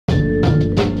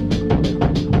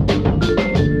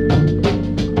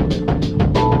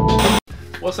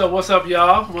What's up,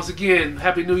 y'all? Once again,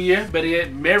 Happy New Year. Better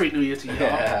yet, Merry New Year to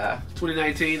y'all.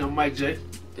 2019, I'm Mike J.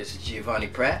 This is Giovanni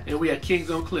Pratt. And we are Kings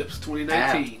on Clips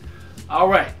 2019. All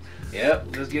right.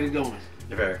 Yep. Let's get it going.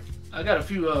 Very. I got a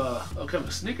few upcoming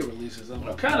sneaker releases. I'm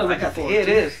kind of looking forward to. It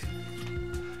is.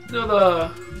 You know,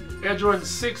 the Air Jordan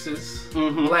 6s,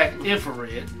 black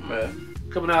infrared,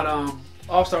 coming out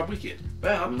All-Star Weekend.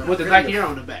 Well, I'm not with the Nike Air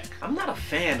on the back. I'm not a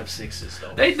fan of 6s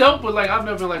though. They dope, but like I've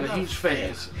never been like a huge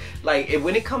fan. Like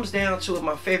when it comes down to it,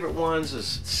 my favorite ones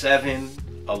is 7,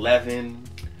 11,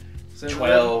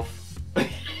 12.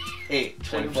 8,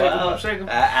 25. Shake 'em.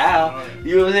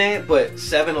 You know what I'm saying? But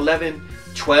 7, 11,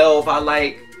 12, I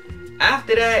like.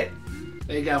 After that,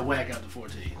 they got whack after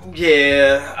 14.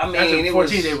 Yeah, I mean, after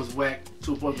 14 they was whack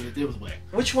to a point where it was whack.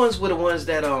 Which ones were the ones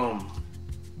that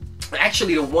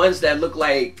actually the ones that look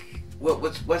like what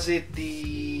was it,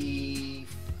 the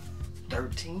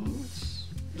 13s?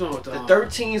 No, the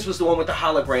 13s was the one with the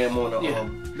hologram on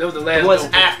the that was the last. The ones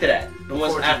after that. The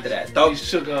ones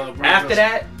 14s. After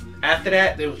that. After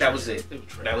that, that was it.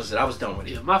 That was it. I was done with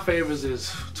it. Yeah, my favorites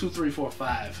is 2, 3, 4,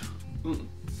 5. You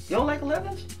don't like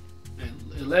 11s? And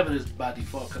 11 is by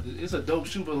default because it's a dope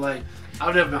shoe, but like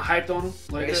I've never been hyped on them.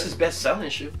 Like it's his best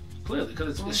selling shoe. Clearly,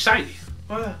 because it's shiny.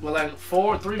 But like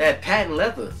 4, 3, that patent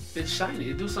leather, it's shiny.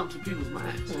 It do something to people's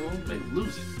minds. Make them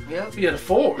lose it. Yeah. The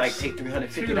 4s. Like take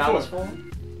 $350 for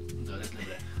them. No, that's not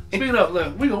that. Speaking of,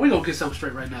 look, we gonna get something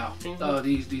straight right now.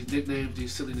 These nicknames,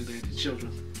 these silly nicknames, these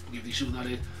children give these shoes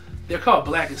nowadays. They're called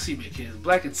black and cement kids.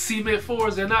 Black and cement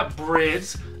 4s, they're not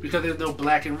breads because there's no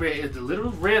black and red. And the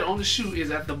little red on the shoe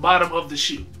is at the bottom of the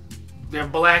shoe. They're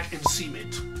black and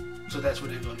cement. So that's what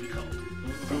they're going to be called.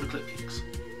 From the Clip Kings.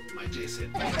 Mike J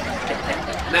said.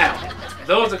 Now,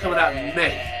 those are coming out in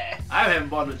May. I haven't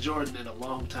bought a Jordan in a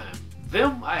long time.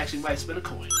 Them, I actually might spend a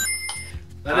coin.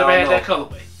 I never had that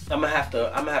colorway. I'm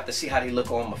gonna have to see how they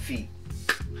look on my feet.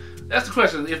 That's the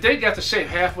question. If they got the shape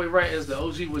halfway right as the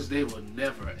OG, which they will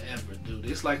never ever do.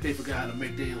 It's like they forgot how to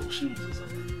make their own shoes or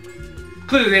something.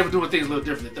 Clearly they were doing things a little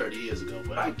different than 30 years ago,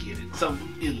 but I get it.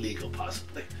 Something illegal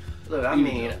possibly. Look, I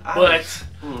mean,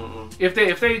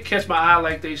 if they catch my eye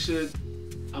like they should,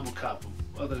 I'm gonna cop them.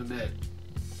 Other than that,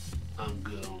 I'm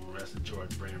good on the rest of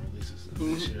Jordan brand releases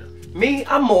this year. Me,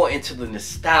 I'm more into the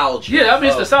nostalgia. Yeah, I mean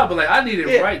it's nostalgia, but like I need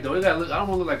it right though. It gotta look. I don't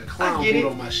want to look like a clown boot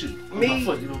on my shoe, on my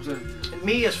foot. You know what I'm saying?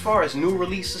 Me, as far as new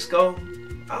releases go,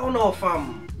 I don't know if I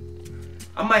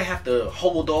might have to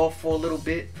hold off for a little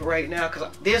bit for right now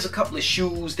because there's a couple of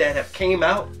shoes that have came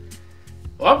out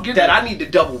that I need to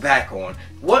double back on.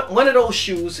 One of those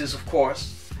shoes is, of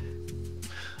course,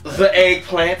 the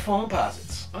eggplant foam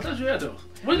posits. I thought you had those.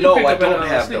 What did No, you pick I up don't at,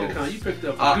 have those. those. You picked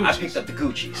up the Gucci's. I picked up the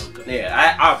Gucci's. Okay.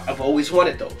 Yeah, I've always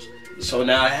wanted those. So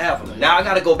now I have them. Now I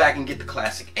got to go back and get the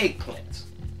classic eggplants.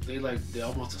 They're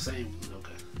almost the same.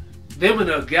 Them and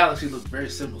the Galaxy look very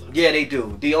similar. Yeah, they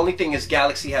do. The only thing is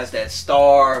Galaxy has that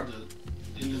star.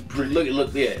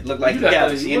 Look like the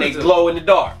Galaxy, and they glow in the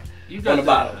dark. You got on the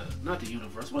bottom. Not the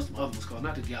Universe. What's the other ones called?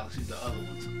 Not the Galaxy. The other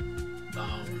ones.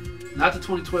 Not the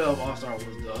 2012 All-Star ones.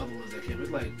 The other ones that came.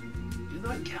 It's like you're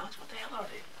not Galaxy. What the hell are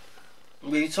they?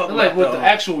 What are you talking They're about? Like with the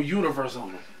actual universe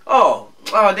on them. Oh,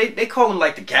 they call them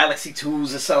like the Galaxy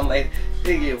 2s or something like.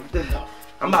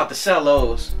 I'm about to sell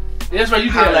those. That's right,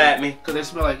 you holla at me. Because they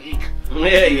smell like ink.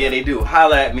 Yeah, they do.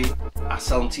 Holla at me. I'll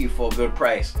sell them to you for a good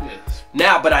price. Yes.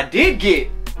 Now, but I did get...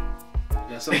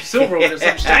 Yeah, some silver with it,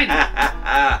 some shiny.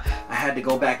 I had to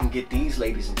go back and get these,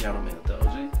 ladies and gentlemen.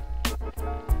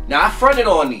 Now, I fronted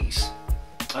on these.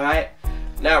 Alright?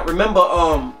 Now,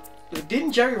 remember,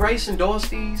 didn't Jerry Rice endorse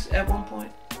these at one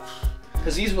point?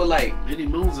 Because these were like... many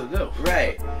moons ago.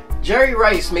 Right. Jerry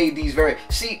Rice made these very...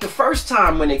 See, the first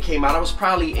time when they came out, I was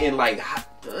probably in like...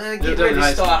 getting ready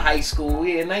to start high school.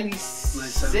 Yeah,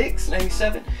 96,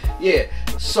 97. Yeah.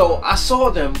 So I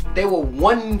saw them. They were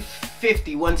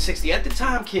 150, 160. At the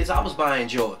time, kids, I was buying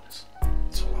Jordans.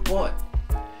 That's all I bought.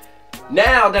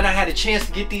 Now that I had a chance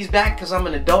to get these back because I'm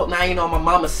an adult and I ain't on my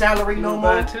mama's salary no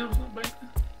more. You Tim's back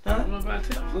then? Huh? You was buying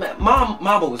Tim's?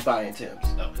 Mama was buying Tim's.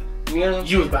 Okay. You know what I'm saying?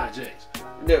 You was buying J's.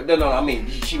 No, I mean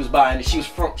she was buying. She was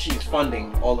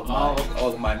funding all of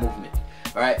my movement.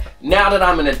 All right. Now that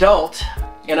I'm an adult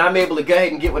and I'm able to go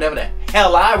ahead and get whatever the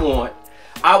hell I want,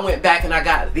 I went back and I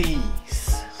got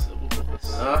these.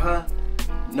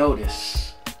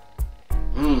 Notice.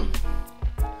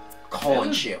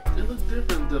 Corn chip. They look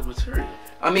different, the material.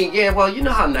 I mean, yeah. Well, you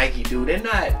know how Nike do.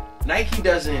 Nike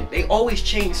doesn't. They always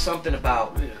change something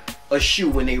about a shoe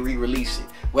when they re-release it.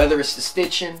 Whether it's the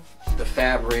stitching, the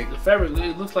fabric. The fabric,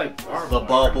 it looks like the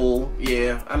bubble.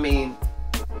 Yeah. I mean,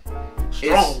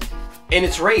 strong. And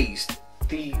it's raised.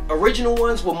 The original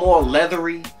ones were more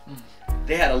leathery.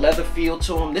 They had a leather feel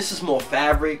to them. This is more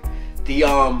fabric.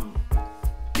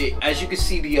 As you can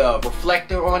see, the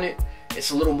reflector on it,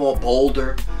 it's a little more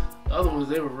bolder. The other ones,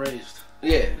 they were raised.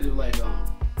 Yeah. They were like, I don't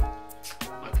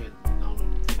know what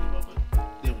I'm thinking about,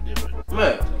 but they were different.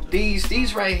 Man,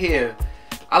 these right here,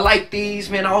 I like these,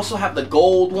 man. I also have the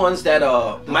gold ones that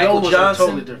Michael Johnson.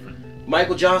 Totally different.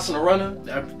 Michael Johnson, the runner.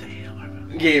 Damn, I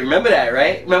remember. Yeah, remember that,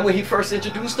 right? Remember when he first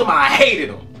introduced them? I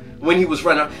hated him when he was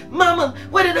running. Mama,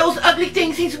 what are those ugly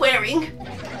things he's wearing?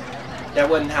 That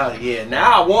wasn't how. Yeah,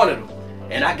 now I wanted them,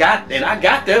 and I got them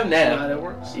now. See how that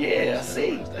works? Yeah, I see.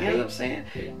 You know what I'm saying?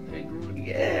 They grew.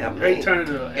 Yeah, I mean, They turned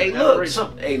into a. Hey,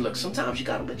 look. Sometimes you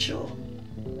gotta mature.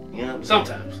 You know what I'm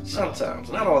saying?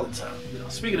 Sometimes, not all the time. You know,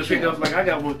 speaking of pickups, like I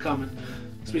got one coming.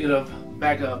 Speaking of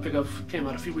pickup came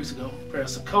out a few weeks ago. A pair of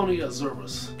Saucony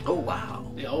Azuras. Oh wow.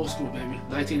 Yeah, old school baby,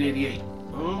 1988.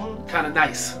 Mm-hmm. Kind of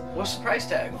nice. What's the price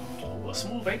tag? Oh, a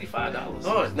smooth $85.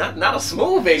 Oh, it's not a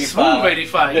smooth 85. Smooth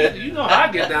 85. You know how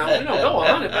I get down. We don't go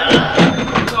 100.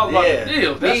 Man. It's all about the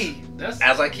deal. That's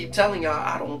as I keep telling y'all,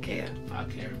 I don't care. I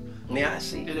care. Yeah, I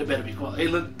see. And it better be quality.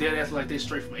 They look dead like they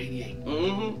straight from 88.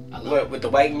 Mm-hmm. I love With the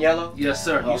white and yellow? Yes,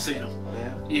 sir. Okay. You see them.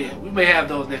 Yeah. Yeah, we may have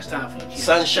those next time for the kids.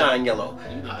 Sunshine yellow.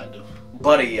 You know how I do.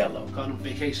 Butter yellow. Call them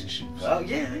vacation shoes. Oh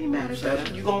yeah, I ain't mad at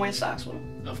that. You gonna wear socks with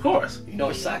them? Of course. You know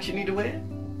what socks you need to wear?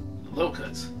 Low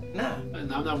cuts. Nah.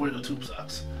 And I'm not wearing no tube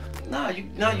socks. Nah, you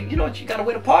know what? You gotta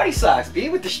wear the party socks, B,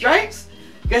 with the stripes.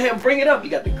 Go ahead and bring it up. You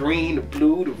got the green, the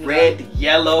blue, the red, the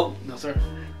yellow. No, sir.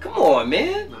 Come on,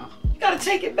 man. No. You gotta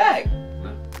take it back.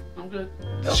 No. I'm good.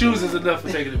 Okay. Shoes is enough for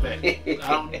taking it back.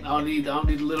 I don't need a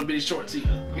little bitty shorts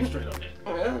either. I'm straight on that.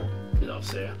 You know what I'm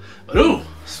saying? But ooh,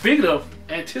 speaking of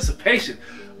anticipation,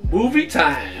 movie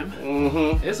time.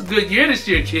 Mm-hmm. It's a good year this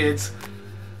year, kids.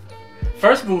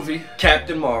 First movie.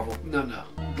 Captain Marvel. No.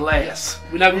 Glass.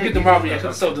 We're not gonna get to Marvel yet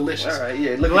because it's so delicious. All right,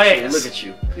 yeah. Look Glass. at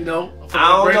you. Look at you. You know, from I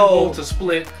don't Unbreakable know. to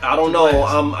Split. I don't to know.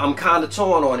 Glass. I'm kind of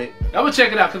torn on it. I'm gonna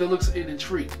check it out because it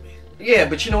intrigued me. Yeah,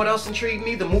 but you know what else intrigued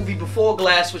me? The movie before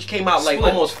Glass, which came out like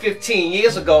Split. almost 15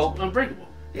 years ago. Unbreakable.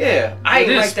 Yeah, I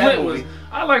ain't like that movie.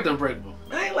 I liked Unbreakable.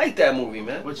 I ain't like that movie,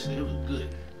 man. Which it was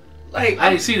good. Like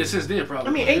I ain't seen it since then, probably.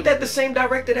 I mean, ain't that the same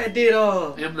director that did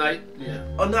M. Night? Yeah.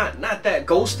 Oh, not that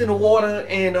Ghost in the Water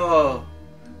and Ghost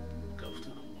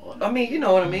in the Water. I mean, you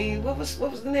know what I mean. What was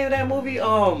the name of that movie?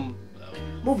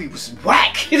 Movie was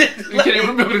whack. You can't even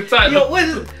remember the title. Yo, what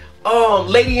is it?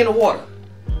 Lady in the Water.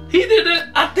 He did that.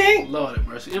 I think. Lord have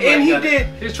mercy. M. And Night he got did. it.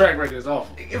 His track record is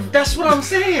awful. That's what I'm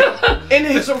saying. And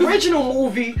his original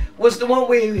movie was the one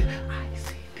where he,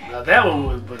 Now that one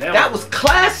was, but that was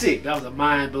classic. That was a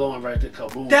mind blowing right there.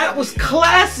 Kaboom. That was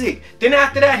classic. Then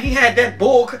after that, he had that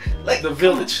bull like The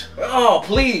Village. Oh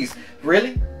please,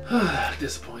 really?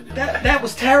 Disappointed. That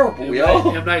was terrible,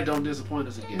 yo. M. Night don't disappoint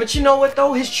us again. But you know what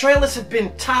though? His trailers have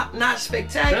been top-notch That's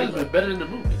spectacular. been better than the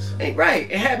movies. Ain't right.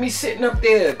 It had me sitting up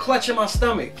there clutching my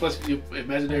stomach. Plus your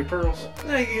imaginary pearls.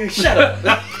 Like, shut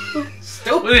up.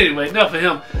 Stupid. But anyway, enough of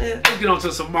him. Yeah. Let's get on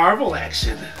to some Marvel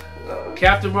action.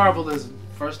 Captain Marvel is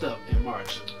first up in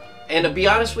March. And to be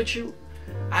honest with you,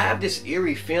 I have this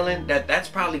eerie feeling that that's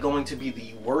probably going to be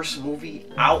the worst movie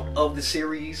out of the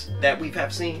series that we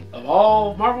have seen. Of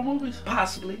all Marvel movies?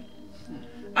 Possibly.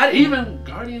 Even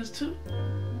Guardians 2?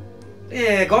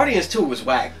 Yeah, Guardians 2 was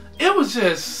whack. It was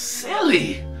just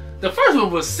silly. The first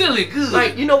one was silly good.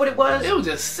 Like, you know what it was? It was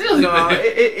just silly, No, man.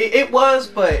 it was,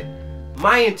 but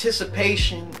my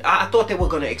anticipation, I thought they were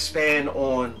going to expand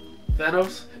on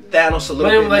Thanos? Thanos a little But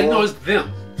they bit were like, more. no, it's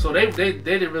them. So they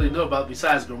didn't really know about,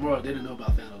 besides Gamora, they didn't know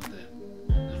about Thanos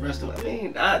then. The rest of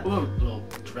them. Well,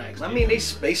 Drax. I mean, they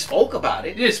spoke about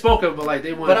it. They spoke of it, but like they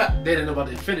didn't know about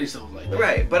the Infinity Stones like that.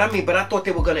 Right, but I thought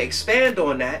they were going to expand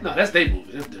on that. No, that's their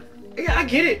movie. That's different. Yeah, I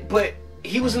get it, but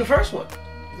he was in the first one.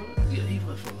 Yeah, he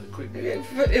was for a quick minute.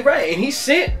 Yeah, right, and he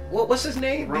sent what's his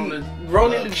name? Ronan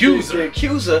The Accuser. the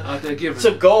accuser Out there giving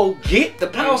to go get the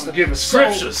power stone. giving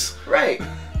scriptures. Right.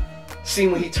 See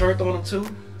when he turned on him too?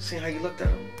 See how you looked at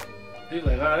him? He's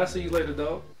like, all right, I'll see you later,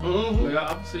 dog. Mm-hmm. Like,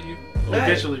 I'll see you Right.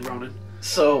 eventually, Ronan.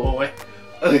 So Boy.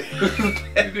 You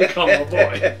can call him a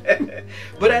boy.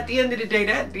 But at the end of the day,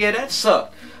 that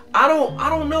sucked. I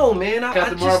don't know, man. I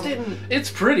Captain just Marvel. didn't. It's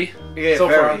pretty. Yeah, so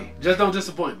very. far. Just don't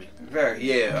disappoint me. Very,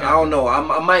 yeah. I don't know.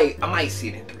 I might see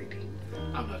it in 3D.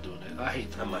 I'm not doing that. I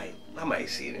hate that. I might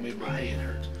see it It in made 3D. my head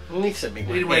hurt. At least it made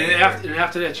my Anyway, head and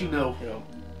after that, you know,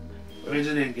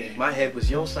 Avengers hurt. Endgame. My head was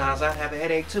your size. I'd have a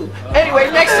headache too. Anyway,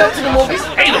 next up to the movies.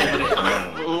 Hate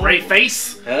over it. Ray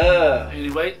face.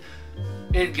 Anyway,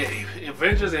 Endgame.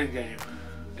 Avengers Endgame.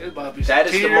 It's about to be some That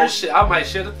is the tears. most- I might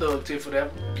shed a thug tear for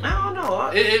that one. I don't know.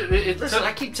 It Listen,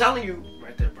 I keep telling you.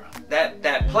 right there, bro.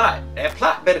 that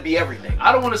plot better be everything.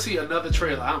 I don't want to see another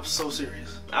trailer. I'm so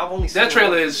serious. I've only seen that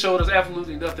trailer has showed us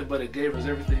absolutely nothing, but it gave us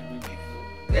everything we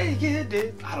needed. Yeah, it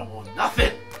did. I don't want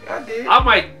nothing. I did. I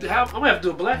might have to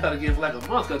do a blackout again for like a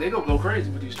month because they're gonna go crazy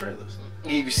with these trailers.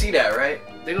 Yeah, you see that, right?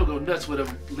 They're gonna go nuts with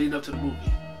them leading up to the movie.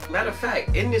 Matter of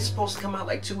fact, isn't it supposed to come out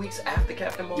like 2 weeks after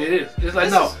Captain Marvel? Yeah, it is. It's like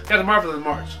Captain Marvel in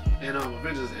March and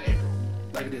Avengers in April,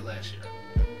 like it did last year.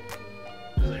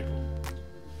 It's April.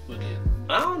 Again.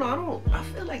 I don't know. I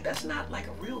feel like that's not like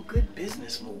a real good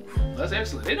business move. That's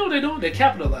excellent. They know what they're doing. They're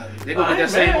capitalizing. They're gonna get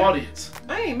that same audience.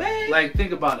 I ain't mad. Like,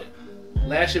 think about it.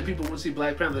 Last year, people went to see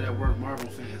Black Panther that weren't Marvel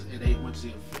fans, and they went to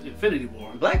see Infinity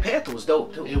War. Black Panther was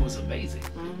dope too. It was amazing.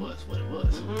 It was what it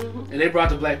was. And they brought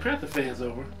the Black Panther fans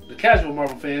over. The casual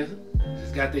Marvel fans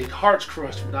just got their hearts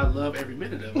crushed, but I love every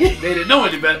minute of it. They didn't know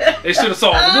any better. They should have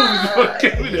saw the movie before they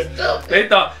came in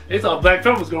there. They thought Black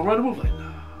Panther was gonna run the movie.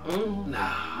 Like,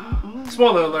 nah.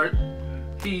 Spoiler alert: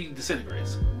 he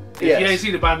disintegrates. If you ain't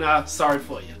seen it by now, sorry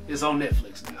for you. It's on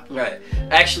Netflix now. Right.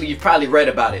 Actually, you've probably read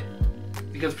about it.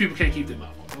 Because people can't keep them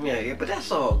out. Yeah, but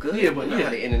that's all good. Yeah, but you know how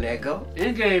the internet go.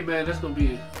 Endgame, man, that's gonna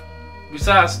be.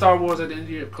 Besides Star Wars at the end of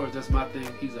the year, of course, that's my thing.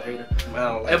 He's a hater. I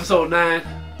don't like Episode 9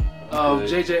 of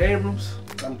J.J. Abrams.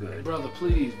 I'm good. Brother,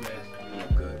 please, man.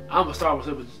 I'm good. I'm a Star Wars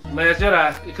fan, but Last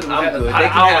Jedi, it could have had good. an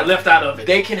hour left out of it.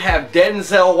 They can have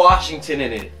Denzel Washington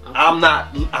in it. I'm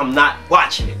not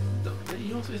watching it.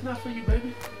 It's not for you,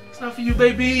 baby. It's not for you,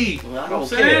 baby. Well, I don't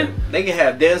care. They can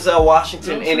have Denzel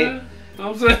Washington in it. You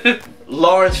know what I'm saying?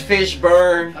 Lawrence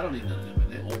Fishburne. I don't need none of them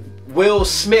in there. Will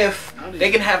Smith. They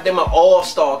can have them an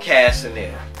all-star cast in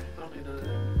there. I don't need none of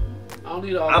that. I don't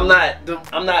need all.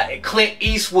 I'm not. Clint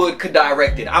Eastwood could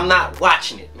direct it. I'm not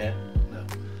watching it, man. No.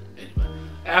 Anyway,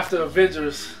 after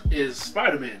Avengers is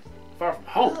Spider-Man: Far From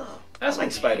Home. That's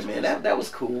like Spider-Man. That was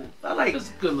cool. I like. It's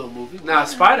a good little movie. Now,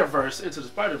 Spider-Verse, Into the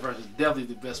Spider-Verse is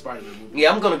definitely the best Spider-Man movie.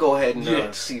 Yeah, I'm gonna go ahead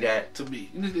and see that. To me,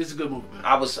 it's a good movie, man.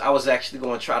 I was actually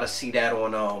gonna try to see that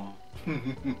on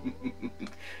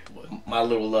my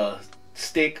little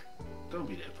stick. Don't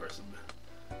be that person,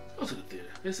 man. Go to the theater.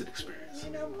 It's an experience.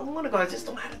 You know, I want to go. I just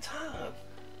don't have the time.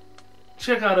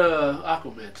 Check out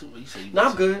Aquaman too. You say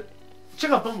I'm good. Check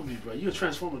out Bumblebee, bro. You a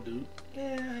Transformer dude.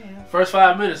 Yeah. First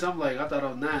 5 minutes, I'm like, I thought I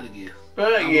was 9 again.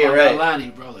 Right, I'm lying to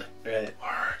you, brother. Right.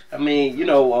 Word. I mean, you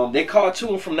know, they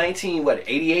cartoon from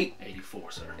 88?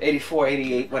 84, sir. 84,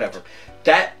 88, whatever.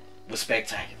 That was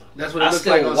spectacular. That's what it looks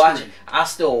like on screen. I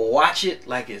still watch it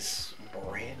like it's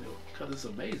brand new. Because it's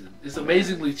amazing. It's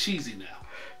amazingly cheesy now.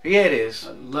 Yeah, it is.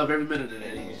 I love every minute of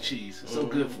that cheese. It's so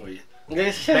good for you.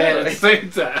 It's bad at the same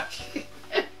time.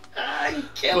 I'm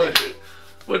killing it.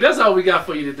 Well, that's all we got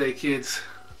for you today, kids.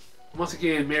 Once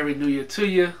again, Merry New Year to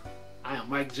you. I am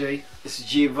Mike J. This is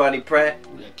Giovanni Pratt.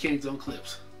 We got Kings on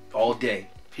Clips. All day.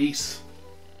 Peace.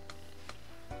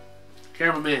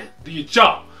 Cameraman, do your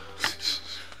job.